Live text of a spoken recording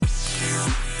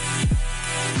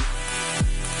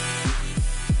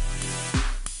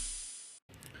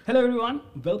Hello everyone,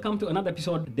 welcome to another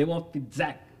episode of DevOps with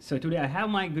Zach. So today I have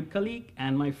my good colleague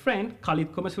and my friend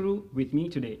Khalid Komasuru with me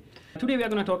today. Today we are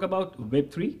going to talk about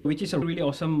Web3, which is a really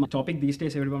awesome topic these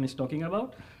days everyone is talking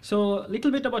about. So a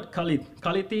little bit about Khalid.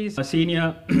 Khalid is a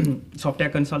senior software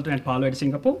consultant at Palo Alto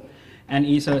Singapore and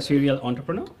he's a serial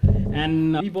entrepreneur.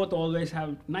 And we both always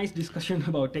have nice discussion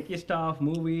about techie stuff,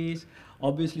 movies,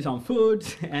 obviously some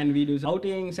foods, and we do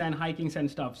outings and hikings and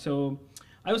stuff. So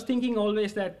I was thinking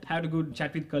always that have a good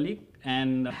chat with colleague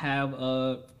and have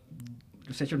a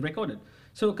session recorded.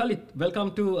 So Khalid,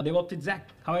 welcome to DevOps with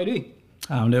Zach. How are you doing?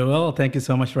 I'm doing well. Thank you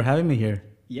so much for having me here.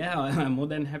 Yeah, I'm more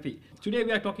than happy. Today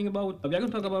we are going to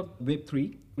talk about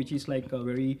Web3, which is like a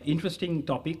very interesting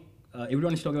topic.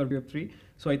 Everyone is talking about Web3.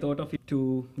 So I thought of it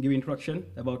to give introduction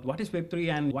about what is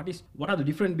Web3 and what are the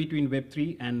difference between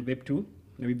Web3 and Web2,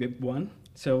 maybe Web1.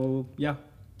 So yeah,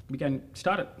 we can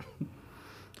start it.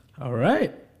 All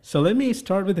right. So let me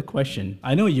start with a question.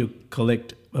 I know you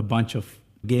collect a bunch of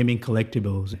gaming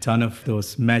collectibles, a ton of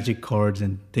those magic cards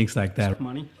and things like that.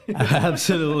 Money.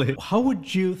 Absolutely. How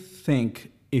would you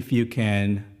think if you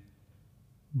can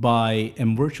buy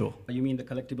M Virtual? You mean the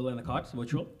collectible and the cards,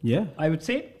 virtual? Yeah. I would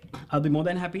say I'll be more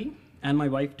than happy, and my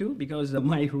wife too, because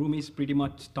my room is pretty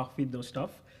much stuffed with those stuff.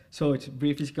 So it's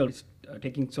very physical, it's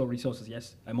taking so resources.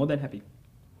 Yes, I'm more than happy.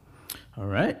 All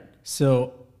right.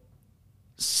 So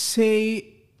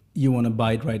say you want to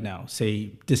buy it right now.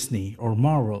 Say Disney or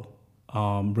Marvel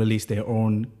release their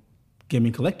own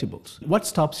gaming collectibles. What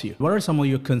stops you? What are some of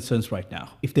your concerns right now?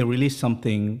 If they release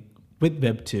something with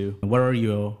Web2, what are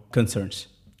your concerns?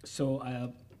 So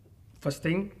first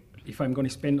thing, if I'm going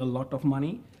to spend a lot of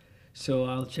money, so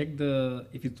I'll check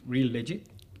if it's real legit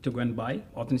to go and buy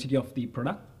authenticity of the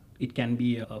product. It can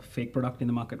be a fake product in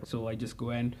the market. So I just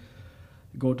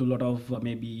go to a lot of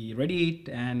maybe Reddit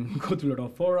and go to a lot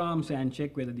of forums and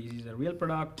check whether this is a real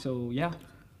product. So yeah,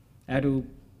 I had to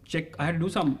do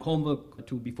some homework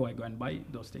too before I go and buy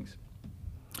those things.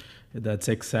 That's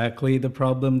exactly the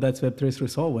problem that Web3 is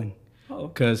resolving. Oh.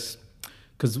 Because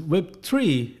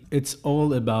Web3, it's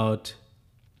all about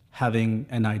having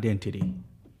an identity.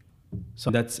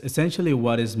 So that's essentially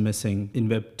what is missing in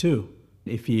Web2.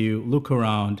 If you look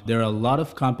around, there are a lot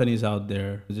of companies out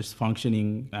there just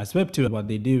functioning as Web2. What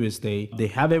they do is they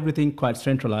have everything quite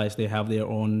centralized. They have their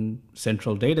own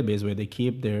central database where they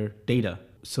keep their data.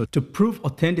 So to prove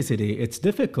authenticity, it's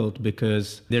difficult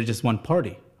because they're just one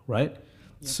party, right?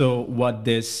 Yeah. So what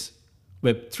this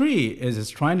Web3 is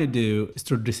trying to do is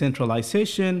through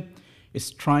decentralization, is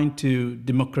trying to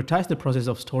democratize the process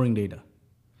of storing data.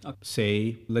 Okay.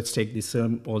 Say, let's take this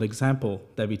old example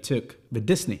that we took with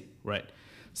Disney. Right.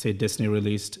 Say Disney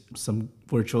released some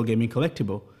virtual gaming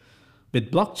collectible.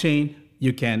 With blockchain,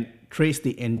 you can trace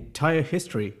the entire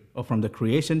history from the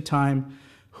creation time,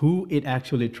 who it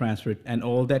actually transferred, and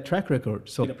all that track record.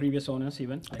 So the previous owners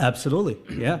even? Absolutely,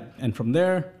 yeah. And from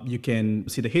there, you can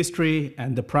see the history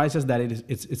and the prices that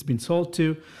it's been sold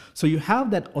to. So you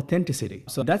have that authenticity.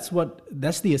 So that's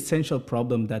the essential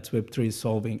problem that Web3 is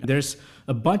solving. There's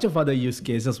a bunch of other use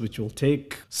cases which will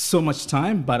take so much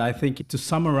time, but I think to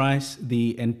summarize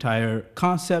the entire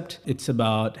concept, it's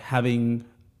about having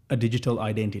a digital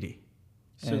identity.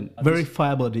 So and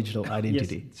verifiable digital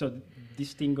identity. Yes. So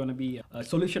this thing gonna be a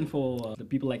solution for the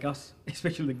people like us,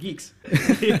 especially the geeks.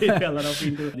 A lot of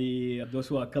into those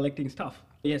who are collecting stuff.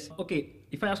 Yes. Okay.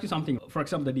 If I ask you something, for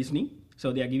example, the Disney,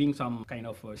 so they are giving some kind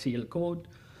of serial code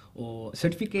or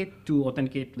certificate to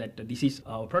authenticate that this is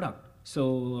our product.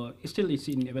 So still it's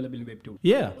available in Web2.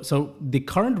 Yeah. So the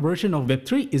current version of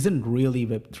Web3 isn't really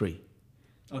Web3.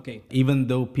 Okay. Even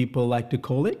though people like to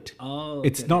call it,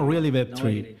 it's not really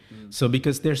Web3. So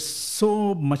because there's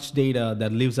so much data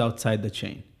that lives outside the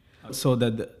chain. Okay. So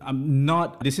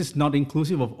that this is not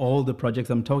inclusive of all the projects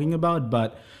I'm talking about,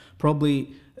 but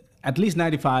probably at least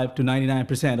 95 to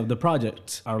 99% of the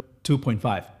projects are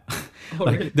 2.5. Oh,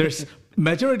 really? There's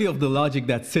majority of the logic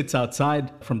that sits outside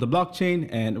from the blockchain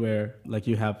and where like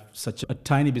you have such a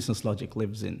tiny business logic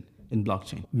lives in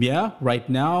blockchain. Yeah, right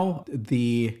now,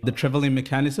 the traveling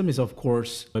mechanism is, of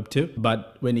course, Web2.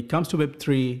 But when it comes to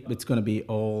Web3, it's going to be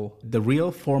the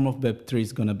real form of Web3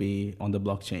 is going to be on the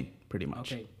blockchain, pretty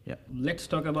much. Okay. Yeah. Let's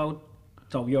talk about,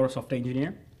 so you're a software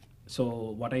engineer.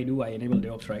 So what I do, I enable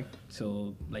DevOps, right?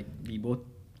 So like we both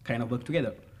kind of work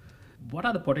together. What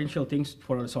are the potential things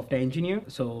for a software engineer?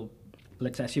 So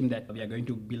let's assume that we are going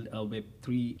to build a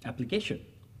Web3 application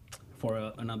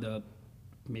for another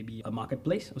maybe a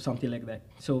marketplace or something like that.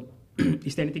 So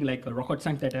is there anything like a rocket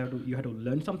science that you have to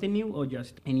learn something new, or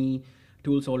just any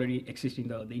tools already exist in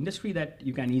the industry that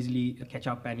you can easily catch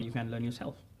up and you can learn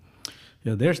yourself?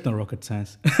 Yeah, there's no rocket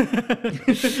science.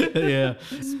 Yeah,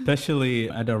 especially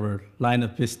at our line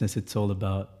of business, it's all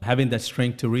about having that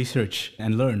strength to research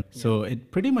and learn. So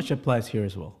it pretty much applies here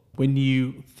as well. When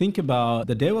you think about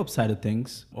the DevOps side of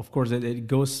things, of course, it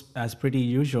goes as pretty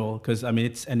usual because, I mean,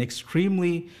 it's an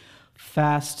extremely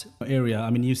fast area. I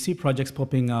mean, you see projects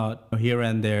popping out here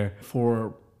and there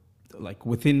for like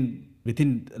within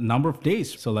a number of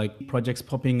days. So like projects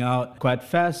popping out quite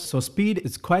fast. So speed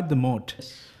is quite the moat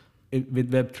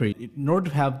with Web3. In order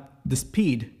to have the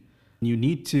speed, you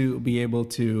need to be able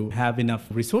to have enough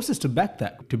resources to back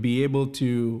that, to be able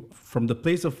to, from the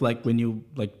place of like when you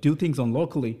like do things on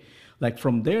locally, like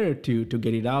from there to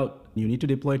get it out, you need to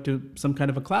deploy it to some kind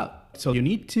of a cloud. So you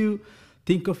need to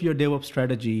think of your DevOps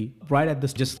strategy right at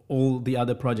this, just all the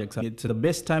other projects. It's the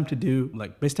best time to do,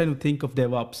 like best time to think of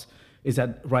DevOps is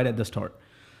right at the start.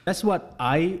 That's what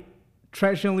I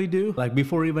traditionally do. Like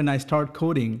before even I start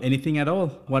coding anything at all,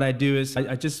 what I do is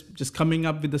I just coming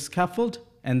up with the scaffold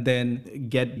and then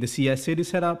get the CI/CD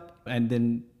set up, and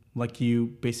then like you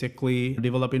basically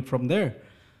develop it from there.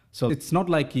 So it's not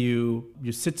like you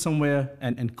sit somewhere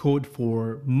and code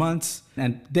for months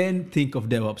and then think of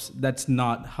DevOps. That's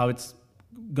not how it's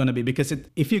gonna be, because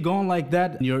if you go on like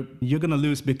that, you're gonna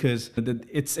lose because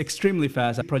it's extremely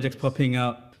fast. Projects popping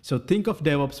out. So think of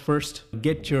DevOps first.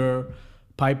 Get your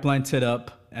pipeline set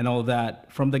up and all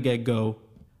that from the get-go,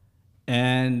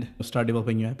 and start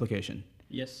developing your application.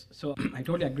 Yes, so I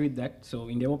totally agree with that. So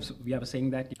in DevOps, we have a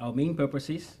saying that our main purpose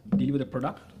is deliver the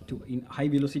product in high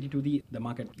velocity to the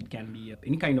market. It can be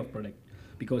any kind of product,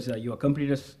 because your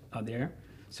competitors are there.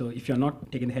 So if you're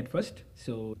not taking the head first,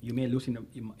 so you may lose in the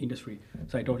industry.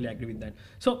 So I totally agree with that.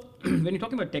 So when you're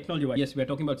talking about technology, yes, we're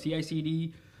talking about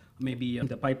CI/CD. Maybe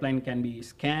the pipeline can be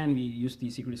scanned. We use the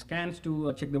security scans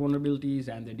to check the vulnerabilities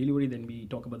and the delivery. Then we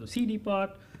talk about the CD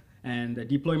part. And the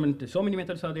deployment, so many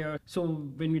methods are there. So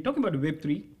when we're talking about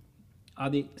Web3, are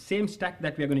the same stack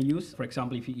that we are going to use? For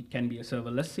example, if it can be a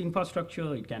serverless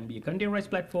infrastructure, it can be a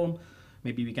containerized platform.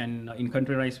 Maybe we can, in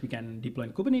containerized, we can deploy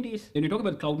in Kubernetes. When you talk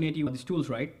about cloud native, these tools,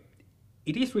 right?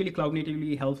 It is really cloud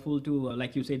natively helpful to,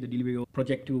 like you said, the delivery of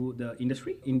project to the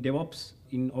industry in DevOps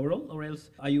in overall, or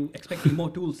else are you expecting more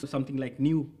tools, something like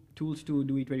new tools to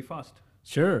do it very fast?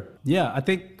 Sure. Yeah, I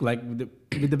think like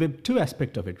with the Web2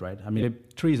 aspect of it, right? I mean,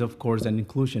 Web3 is of course an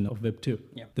inclusion of Web2.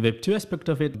 Yeah. The Web2 aspect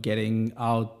of it, getting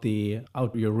out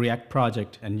your React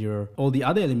project and all the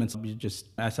other elements, you just,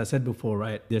 as I said before,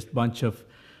 right? There's a bunch of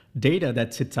data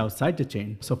that sits outside the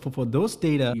chain. So for those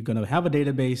data, you're going to have a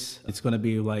database. It's going to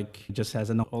be like just as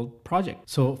an old project.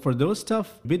 So for those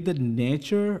stuff, with the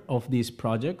nature of these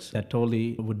projects, that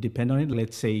totally would depend on it.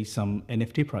 Let's say some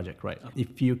NFT project, right?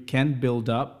 If you can build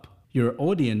up your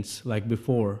audience like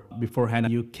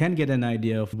beforehand, you can get an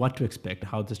idea of what to expect,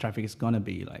 how this traffic is going to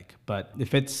be like. But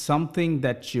if it's something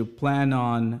that you plan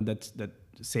on, that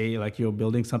say like you're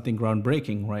building something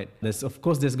groundbreaking, right? Of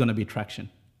course there's going to be traction.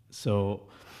 So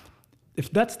if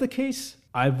that's the case,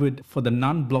 I would, for the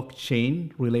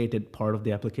non-blockchain related part of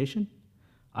the application,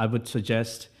 I would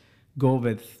suggest go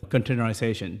with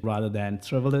containerization rather than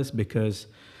serverless, because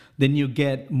then you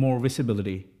get more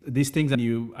visibility. These things that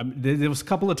there was a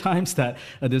couple of times that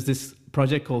there's this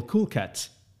project called CoolCats,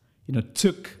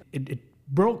 it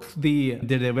broke their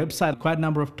website quite a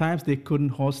number of times. They couldn't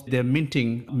host their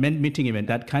minting event.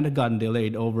 That kind of gotten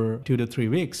delayed over 2 to 3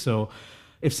 weeks. So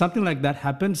if something like that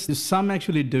happens, some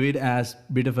actually do it as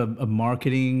a bit of a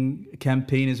marketing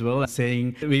campaign as well,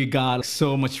 saying we got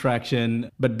so much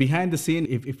traction. But behind the scene,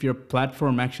 if your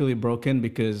platform actually broken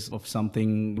because of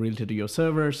something related to your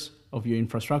servers, of your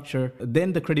infrastructure,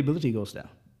 then the credibility goes down.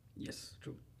 Yes,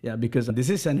 true. Yeah, because this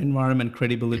is an environment,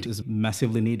 credibility is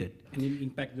massively needed. And it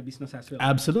impact the business as well.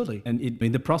 Absolutely. And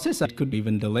in the process, it could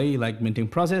even delay like minting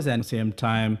process, and at the same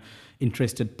time,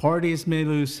 interested parties may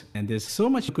lose, and there's so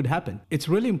much could happen. It's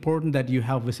really important that you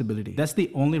have visibility. That's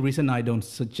the only reason I don't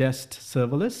suggest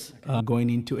serverless going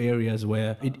into areas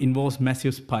where it involves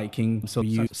massive spiking. So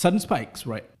sudden spikes,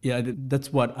 right? Yeah,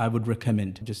 that's what I would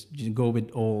recommend. Just go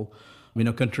with all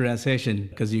containerization,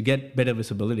 because you get better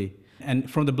visibility.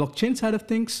 And from the blockchain side of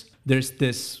things, there's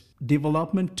this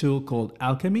development tool called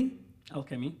Alchemy.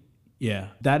 Alchemy. Yeah,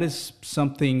 that is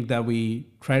something that we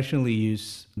traditionally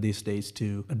use these days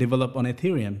to develop on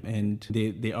Ethereum. And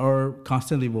they are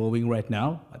constantly evolving right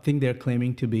now. I think they're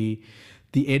claiming to be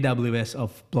the AWS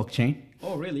of blockchain.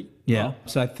 Oh, really? Yeah. Wow.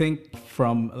 So I think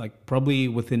from like probably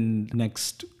within the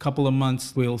next couple of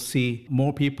months, we'll see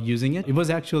more people using it. It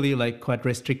was actually like quite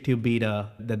restrictive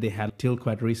beta that they had till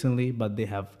quite recently, but they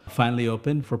have finally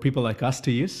opened for people like us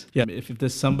to use. Yeah. If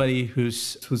there's somebody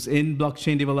who's in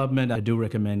blockchain development, I do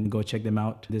recommend go check them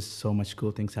out. There's so much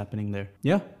cool things happening there.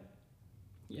 Yeah.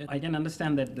 Yeah, I can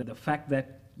understand that the fact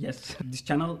that, yes, this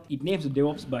channel, it names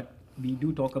DevOps, but we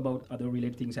do talk about other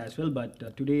related things as well.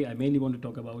 But today I mainly want to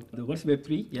talk about the what's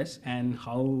Web3, yes, and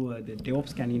how the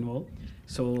DevOps can involve.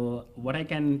 So what I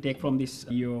can take from this,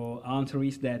 your answer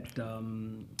is that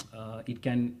it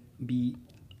can be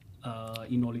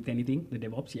involved with anything, the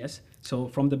DevOps, yes. So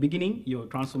from the beginning, your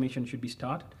transformation should be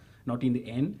started, not in the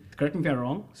end. Correct me if I'm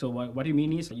wrong. So what you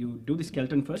mean is you do the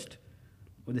skeleton first,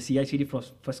 with the CI/CD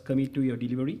first commit to your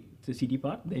delivery, the CD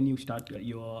part, then you start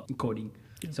your coding.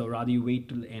 Yeah. So rather you wait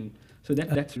till the end. So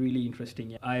that's really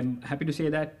interesting. I'm happy to say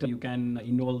that you can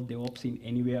involve DevOps in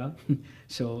anywhere.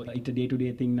 So it's a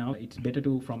day-to-day thing now. It's better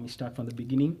to start from the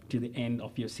beginning to the end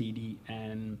of your CD.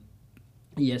 And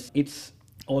yes, it's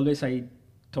always, I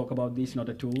talk about this, not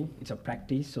a tool, it's a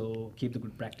practice. So keep the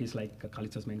good practice like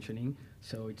Khalid was mentioning.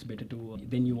 So it's better to,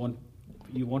 then you won't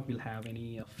will have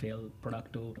any failed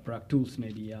product or product tools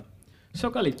maybe. Yeah.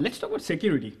 So Khalid, let's talk about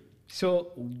security.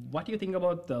 So what do you think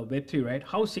about the Web3, right?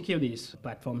 How secure these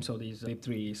platforms or these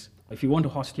Web3 is? If you want to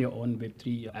host your own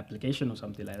Web3 application or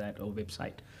something like that, or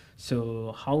website,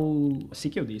 so how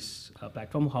secure this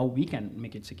platform, how we can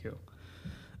make it secure?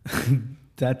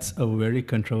 That's a very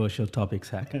controversial topic,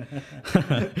 Zach.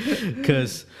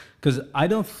 Because I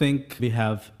don't think we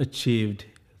have achieved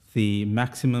the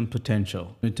maximum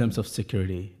potential in terms of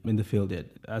security in the field yet.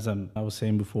 As I was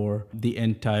saying before, the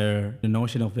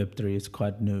notion of Web3 is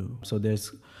quite new. So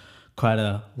there's quite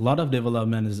a lot of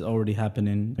development is already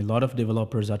happening. A lot of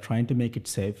developers are trying to make it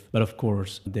safe. But of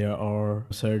course, there are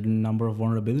a certain number of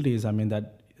vulnerabilities,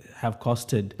 that have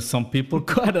costed some people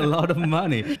quite a lot of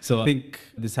money. So I think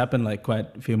this happened like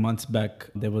quite a few months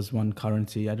back. There was one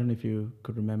currency. I don't know if you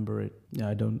could remember it. Yeah,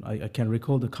 I can't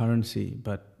recall the currency,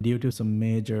 but due to some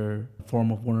major form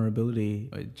of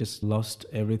vulnerability, it just lost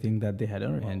everything that they had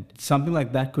earned. Wow. And something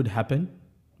like that could happen,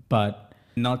 but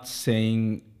not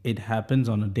saying it happens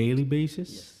on a daily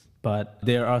basis. Yes. But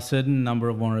there are certain number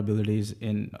of vulnerabilities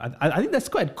in, I think that's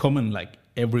quite common, like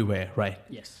everywhere, right?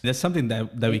 Yes. That's something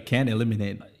that we can't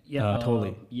eliminate.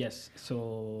 Totally. Yes.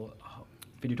 So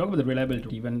when you talk about the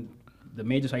reliability, even the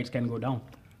major sites can go down.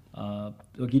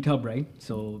 GitHub, right?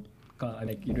 So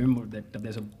like you remember that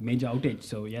there's a major outage.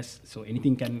 So yes, so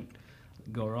anything can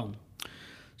go wrong.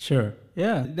 Sure.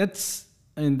 Yeah, that's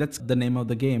the name of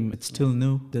the game. It's still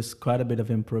new. There's quite a bit of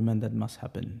improvement that must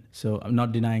happen. So I'm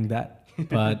not denying that,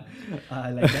 but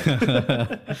I like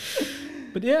that.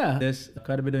 But yeah, there's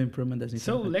quite a bit of improvement that's needed.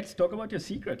 So let's talk about your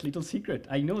little secret.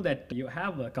 I know that you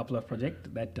have a couple of projects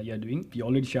that you're doing. You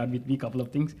already shared with me a couple of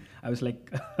things. I was like,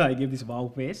 I gave this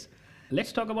wow face.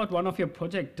 Let's talk about one of your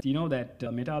projects. You know that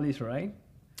Metalis, right?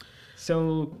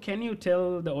 So can you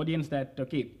tell the audience that,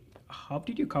 okay, how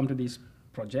did you come to this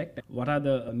project? What are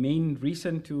the main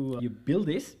reason to you build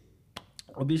this?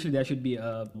 Obviously, there should be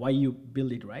why you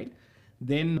build it, right?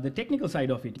 Then the technical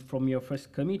side of it, from your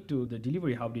first commit to the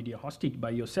delivery, how did you host it by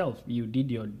yourself? You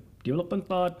did your development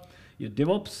part, your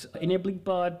DevOps enabling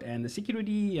part, and the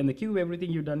security and the queue, everything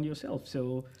you've done yourself.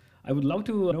 So I would love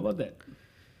to know about that.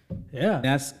 Yeah.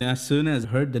 As soon as I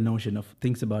heard the notion of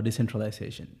things about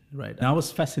decentralization, right? And I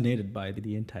was fascinated by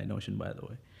the entire notion, by the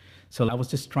way. So I was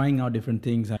just trying out different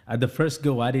things. At the first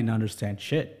go, I didn't understand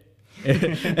shit.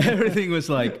 Everything was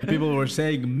like, people were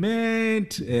saying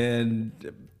mint and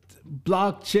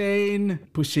blockchain,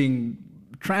 pushing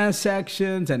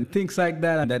transactions and things like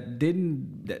that.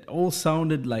 That all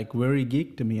sounded like very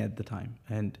geek to me at the time.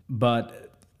 But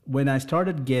when I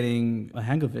started getting a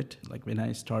hang of it, like when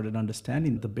I started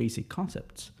understanding the basic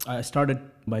concepts, I started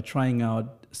by trying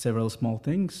out several small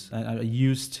things. I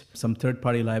used some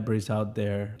third-party libraries out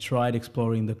there, tried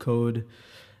exploring the code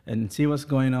and see what's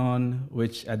going on,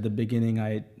 which at the beginning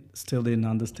I still didn't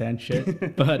understand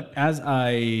shit. But as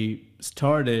I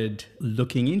started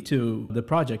looking into the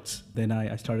projects, then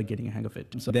I started getting a hang of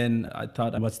it. So then I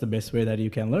thought, what's the best way that you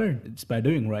can learn? It's by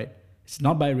doing, right? It's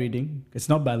not by reading. It's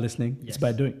not by listening. Yes, it's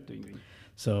by doing.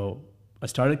 So I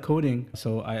started coding.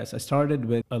 So I started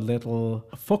with a little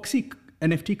Foxy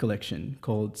NFT collection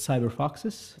called Cyber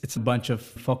Foxes. It's a bunch of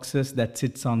foxes that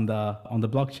sits on the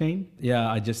blockchain. Yeah,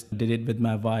 I just did it with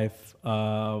my wife,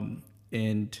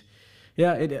 and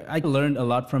yeah, I learned a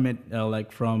lot from it,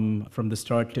 like from the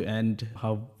start to end,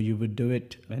 how you would do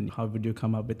it and how would you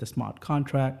come up with a smart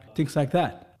contract, things like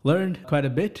that. Learned quite a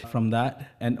bit from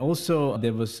that. And also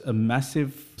there was a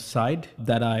massive side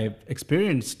that I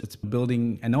experienced. It's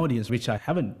building an audience, which I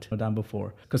haven't done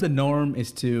before. Because the norm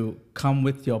is to come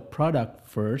with your product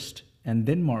first and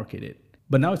then market it.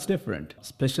 But now it's different,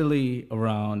 especially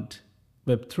around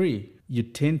Web3. You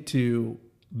tend to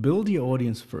build your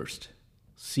audience first,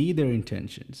 see their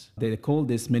intentions. They call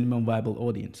this minimum viable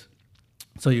audience.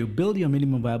 So you build your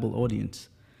minimum viable audience,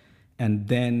 and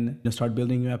then you start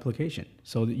building your application.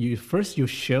 So you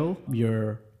shell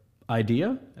your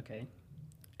idea, Okay.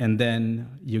 and then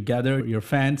you gather your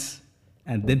fans,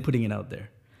 and then putting it out there.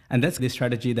 And that's the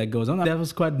strategy that goes on. That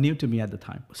was quite new to me at the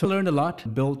time. So I learned a lot,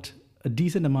 built a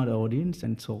decent amount of audience,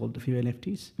 and sold a few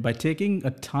NFTs. By taking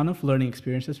a ton of learning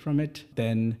experiences from it,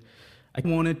 then I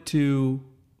wanted to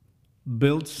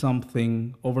build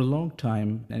something over a long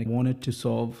time, and I wanted to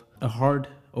solve a hard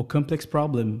or complex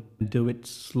problem and do it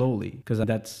slowly, because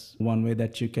that's one way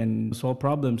that you can solve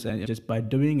problems, and just by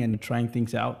doing and trying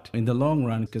things out in the long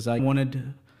run, because I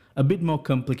wanted a bit more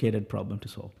complicated problem to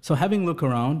solve. So having looked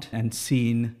around and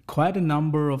seen quite a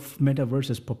number of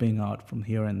metaverses popping out from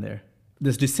here and there.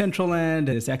 There's Decentraland,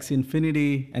 there's Axie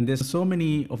Infinity, and there's so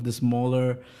many of the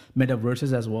smaller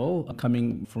metaverses as well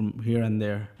coming from here and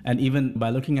there. And even by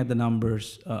looking at the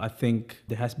numbers, I think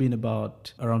there has been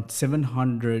about around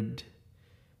 700%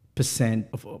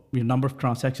 of the number of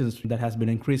transactions that has been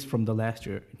increased from the last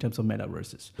year in terms of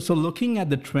metaverses. So looking at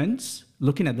the trends,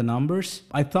 looking at the numbers,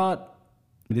 I thought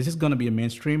this is going to be a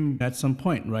mainstream at some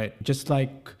point, right? Just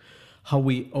like how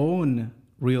we own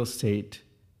real estate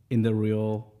in the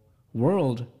real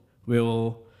world,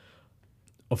 will,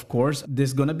 of course,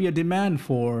 there's going to be a demand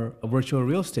for a virtual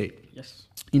real estate. Yes.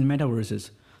 In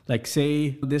metaverses. Like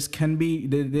say there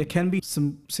can be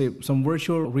some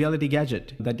virtual reality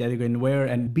gadget that you can wear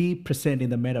and be present in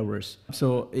the metaverse.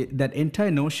 So that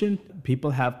entire notion,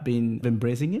 people have been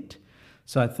embracing it.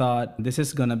 So I thought this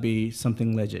is gonna be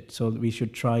something legit. So we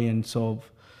should try and solve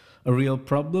a real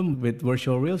problem with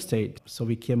virtual real estate. So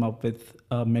we came up with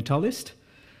Metalist.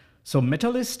 So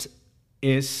Metalist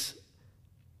is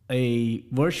a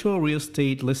virtual real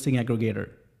estate listing aggregator.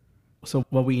 So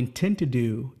what we intend to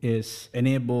do is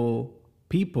enable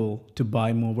people to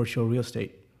buy more virtual real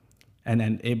estate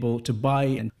and able to buy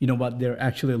and what they're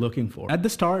actually looking for. At the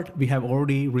start, we have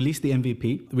already released the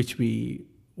MVP, which we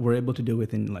were able to do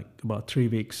within like about 3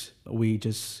 weeks. We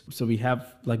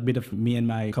have like bit of me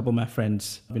and a couple of my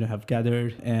friends, have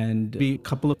gathered, and we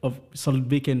couple of solid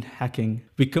weekend hacking.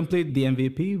 We complete the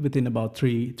MVP within about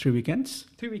three weekends.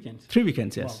 3 weekends. 3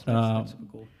 weekends, yes. Wow, that's super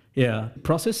cool. Yeah,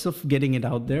 process of getting it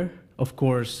out there, of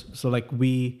course. So like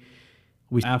we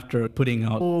after putting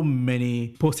out so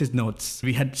many post-it notes,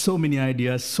 we had so many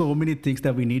ideas, so many things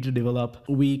that we need to develop.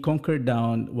 We conquered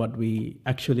down what we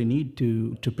actually need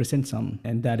to present some,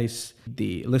 and that is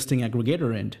the listing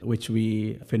aggregator end, which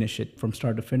we finish it from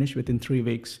start to finish within 3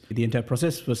 weeks. The entire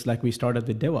process was like we started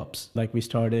with DevOps. Like we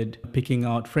started picking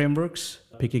out frameworks,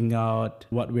 picking out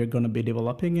what we're going to be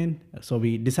developing in. So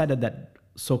we decided that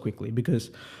so quickly, because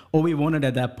all we wanted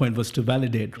at that point was to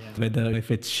validate whether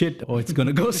if it's shit or it's going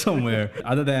to go somewhere.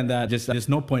 Other than that, just there's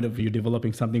no point of you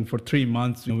developing something for 3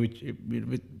 months,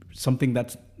 with something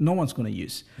that no one's going to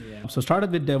use. Yeah. So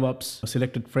started with DevOps,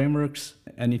 selected frameworks,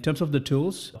 and in terms of the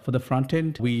tools for the front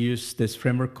end, we use this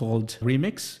framework called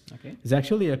Remix. Okay. It's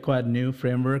actually a quite new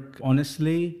framework.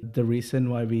 Honestly, the reason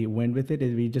why we went with it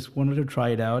is we just wanted to try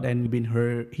it out, and we've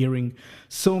been hearing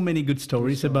so many good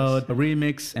stories about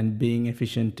Remix and being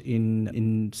efficient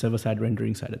in server-side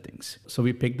rendering side of things. So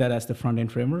we picked that as the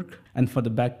front-end framework. And for the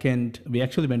back-end, we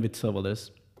actually went with serverless,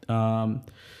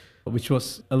 which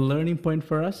was a learning point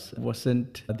for us. It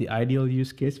wasn't the ideal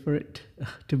use case for it,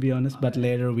 to be honest, but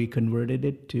later we converted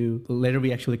it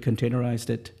we actually containerized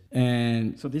it.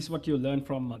 And so this is what you learned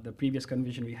from the previous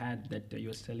conversation we had, that you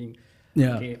were telling,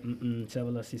 okay,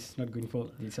 serverless is not going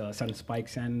for these sun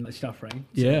spikes and stuff, right?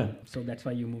 So that's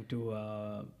why you moved to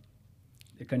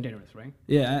the containers, right?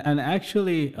 Yeah, and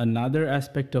actually another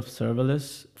aspect of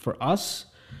serverless for us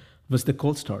was the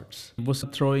cold starts. It was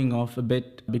throwing off a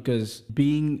bit, because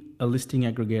being a listing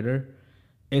aggregator,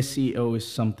 SEO is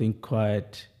something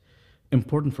quite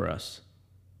important for us.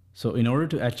 So in order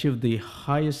to achieve the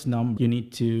highest number, you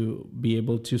need to be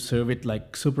able to serve it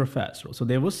like super fast. So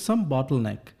there was some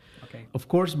bottleneck. Okay. Of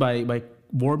course, by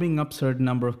warming up certain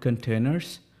number of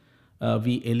containers,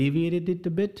 we alleviated it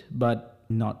a bit, but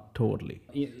not totally.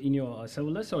 In your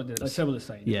serverless or the serverless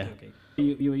side? Yeah. Okay.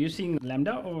 You were using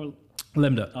Lambda or?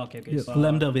 Lambda. Okay. Yeah, so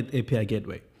Lambda with API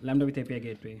gateway. Lambda with API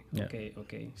gateway. Yeah.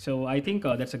 Okay. So I think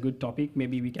that's a good topic.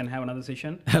 Maybe we can have another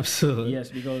session. Absolutely. Yes,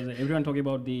 because everyone talking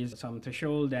about some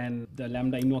threshold, and the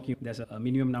Lambda invoking, there's a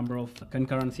minimum number of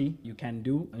concurrency you can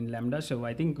do in Lambda. So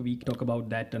I think we talk about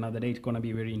that another day. It's going to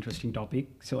be a very interesting topic.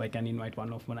 So I can invite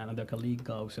another colleague,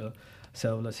 also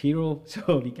serverless hero,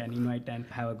 so we can invite and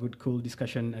have a good, cool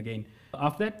discussion again.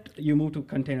 After that, you move to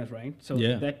containers, right? So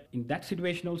that in that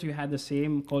situation also you had the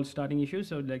same cold starting issue.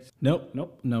 So like Nope.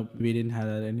 We didn't have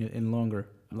that any longer.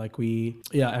 Like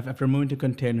after moving to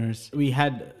containers, we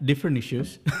had different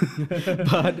issues,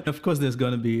 but of course there's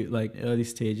going to be like early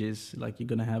stages, like you're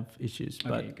going to have issues.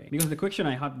 Okay. Because the question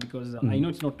I had, because I know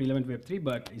it's not relevant Web3,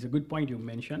 but it's a good point you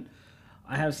mentioned.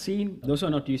 I have seen those who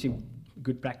are not using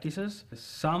good practices.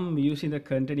 Some using the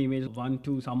content image 1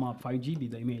 to some are 5 GB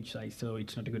the image size, so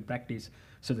it's not a good practice.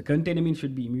 So the content image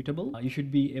should be immutable. You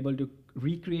should be able to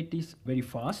recreate this very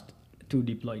fast to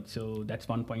deploy it. So that's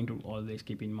one point to always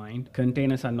keep in mind.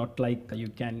 Containers are not like you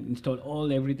can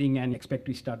install everything and expect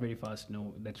to start very fast.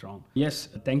 No, that's wrong. Yes,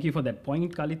 thank you for that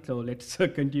point, Khalid. So let's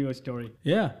continue our story.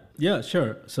 Yeah,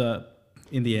 sure. So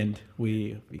in the end,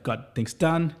 we got things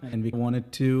done and we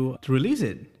wanted to release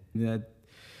it.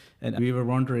 And we were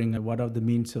wondering what are the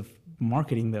means of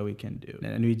marketing that we can do.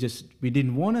 And we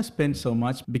didn't want to spend so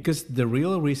much, because the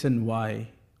real reason why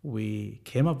we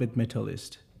came up with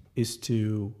Metalist is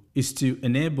to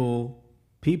enable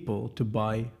people to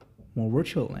buy more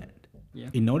virtual land. Yeah.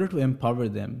 In order to empower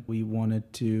them, we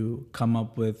wanted to come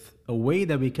up with a way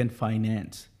that we can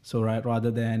finance. So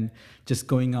rather than just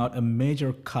going out a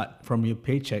major cut from your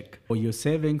paycheck or your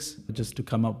savings, just to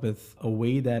come up with a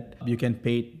way that you can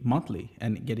pay it monthly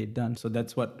and get it done. So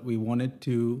that's what we wanted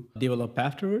to develop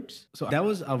afterwards. So that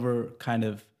was our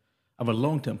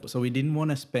long-term. So we didn't want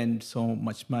to spend so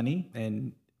much money,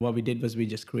 and what we did was we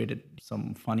just created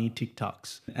some funny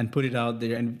TikToks and put it out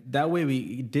there. And that way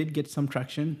we did get some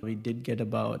traction. We did get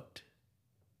about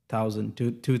 1,000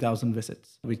 to 2,000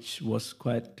 visits, which was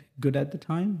quite good at the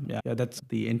time. Yeah, that's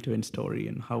the end-to-end story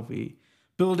and how we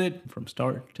build it from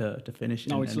start to finish.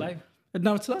 Now it's live?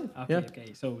 Now it's live.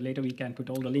 Okay. So later we can put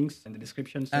all the links in the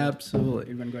description. So absolutely.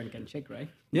 Everyone go and can check, right?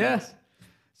 Yes.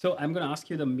 So I'm going to ask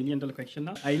you the $1 million question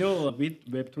now. I know with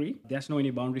Web3, there's no any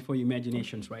boundary for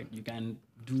imaginations, right? You can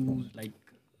do like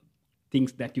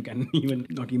things that you can even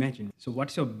not imagine. So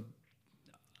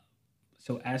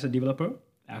as a developer,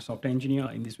 as software engineer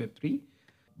in this Web3,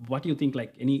 what do you think,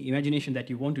 like any imagination that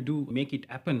you want to do, make it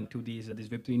happen to this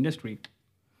Web3 industry?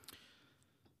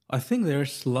 I think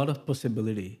there's a lot of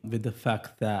possibility with the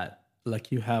fact that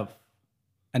like you have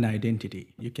an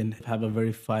identity. You can have a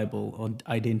verifiable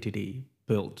identity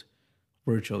built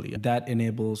virtually. That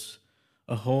enables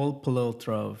a whole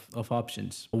plethora of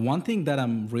options. One thing that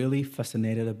I'm really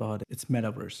fascinated about, it's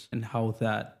metaverse and how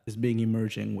that is being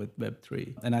emerging with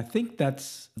Web3. And I think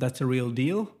that's a real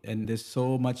deal. And there's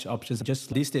so much options.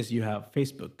 Just these days you have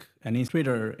Facebook and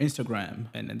Twitter, Instagram,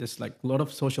 and there's like a lot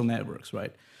of social networks,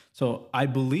 right? So I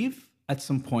believe at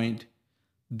some point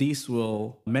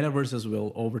metaverses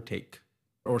will overtake,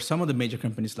 or some of the major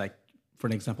companies, like for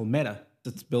an example, Meta,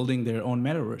 that's building their own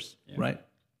metaverse, right?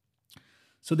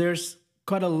 So there's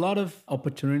quite a lot of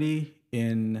opportunity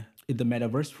in the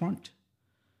metaverse front,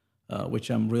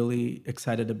 which I'm really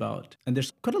excited about. And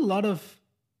there's quite a lot of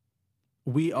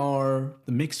the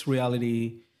mixed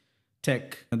reality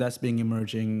tech that's being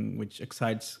emerging, which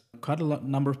excites quite a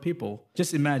number of people.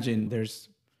 Just imagine there's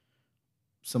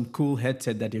some cool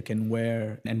headset that you can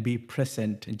wear and be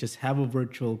present and just have a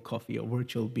virtual coffee or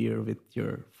virtual beer with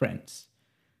your friends,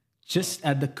 just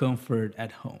at the comfort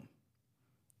at home.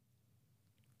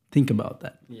 Think about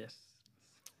that. Yes.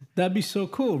 That'd be so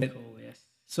cool. Cool, yes.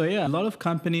 So yeah, a lot of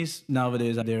companies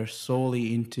nowadays, they're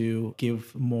solely into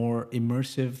give more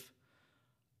immersive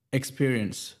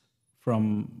experience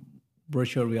from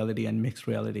virtual reality and mixed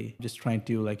reality, just trying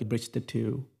to like bridge the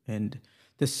two. And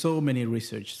there's so much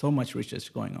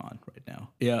research going on right now.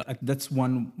 Yeah, that's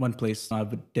one place I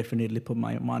would definitely put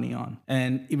my money on.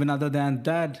 And even other than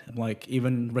that, like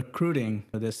even recruiting,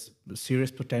 there's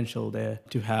serious potential there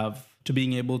to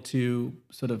being able to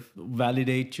sort of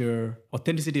validate your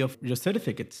authenticity of your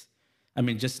certificates. I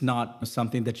mean, just not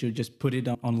something that you just put it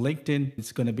on LinkedIn.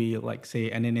 It's going to be like,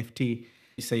 say, an NFT.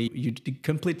 Say you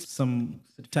complete some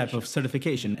type of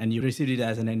certification and you received it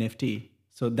as an NFT.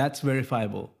 So that's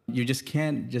verifiable. You just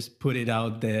can't just put it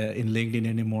out there in LinkedIn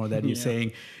anymore that you're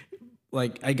saying,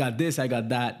 like, I got this, I got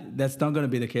that. That's not going to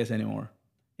be the case anymore.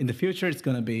 In the future, it's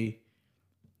going to be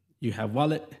you have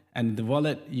wallet, and in the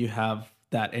wallet, you have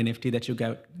that NFT that you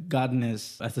gotten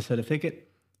as a certificate.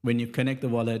 When you connect the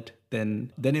wallet,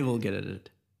 then it will get edited.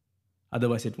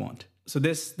 Otherwise, it won't. So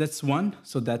that's one.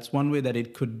 So that's one way that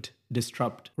it could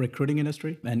disrupt recruiting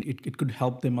industry, and it could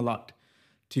help them a lot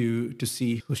to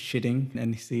see who's cheating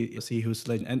and see who's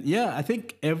like. And yeah, I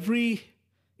think every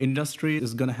industry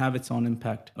is going to have its own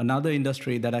impact. Another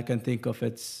industry that I can think of,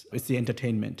 it's the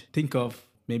entertainment. Think of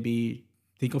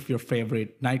your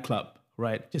favorite nightclub,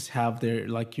 right? Just have their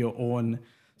like your own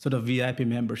sort of VIP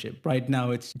membership. Right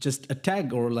now, it's just a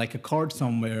tag or like a card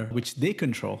somewhere which they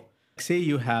control. Say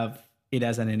you have it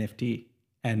as an NFT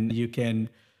and you can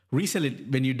resell it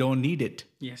when you don't need it.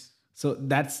 Yes. So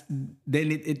then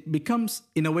it becomes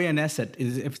in a way an asset.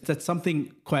 If that's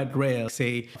something quite rare,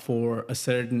 say for a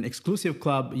certain exclusive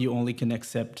club, you only can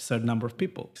accept a certain number of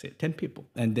people, say 10 people,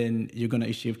 and then you're going to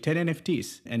issue 10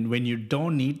 NFTs. And when you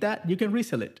don't need that, you can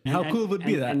resell it. How cool would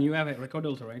be that? And you have a record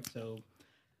also, right? So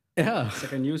yeah,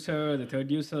 second user, the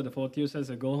third user, the fourth user,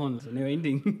 so go on. It's never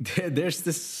ending.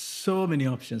 There's so many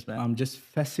options, man. I'm just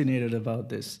fascinated about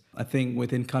this. I think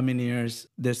within coming years,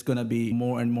 there's going to be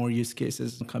more and more use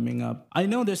cases coming up. I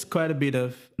know there's quite a bit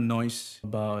of noise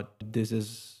about this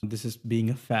is being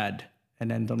a fad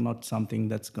and then not something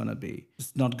it's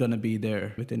not going to be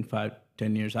there within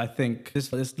 5-10 years. I think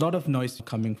there's a lot of noise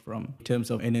coming from in terms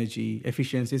of energy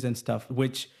efficiencies and stuff,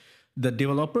 which the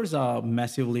developers are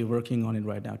massively working on it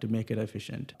right now to make it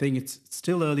efficient. I think it's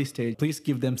still early stage. Please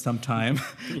give them some time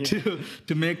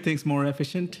to make things more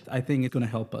efficient. I think it's going to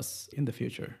help us in the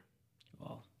future.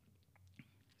 Wow.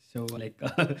 So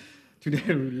today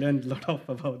we learned a lot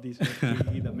about this,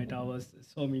 the metaverse,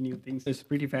 so many new things. It's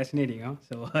pretty fascinating, huh?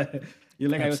 So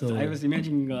I was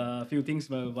imagining a few things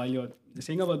while you're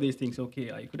saying about these things.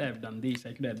 Okay, I could have done this,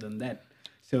 I could have done that.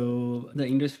 So the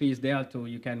industry is there, so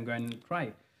you can go and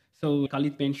try. So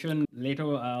Khalid mentioned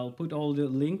later, I'll put all the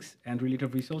links and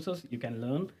related resources you can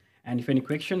learn. And if any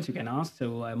questions, you can ask.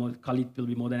 So Khalid will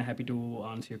be more than happy to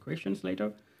answer your questions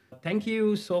later. Thank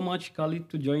you so much, Khalid,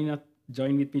 to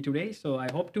join with me today. So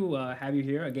I hope to have you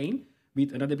here again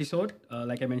with another episode,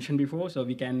 like I mentioned before, so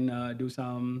we can do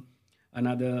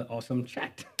another awesome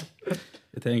chat.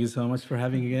 Thank you so much for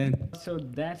having me again. So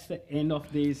that's the end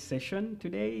of this session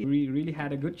today. We really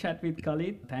had a good chat with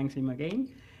Khalid. Thanks him again.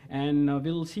 And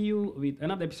we'll see you with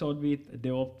another episode with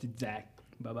DevOps with Zach.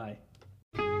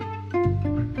 Bye-bye.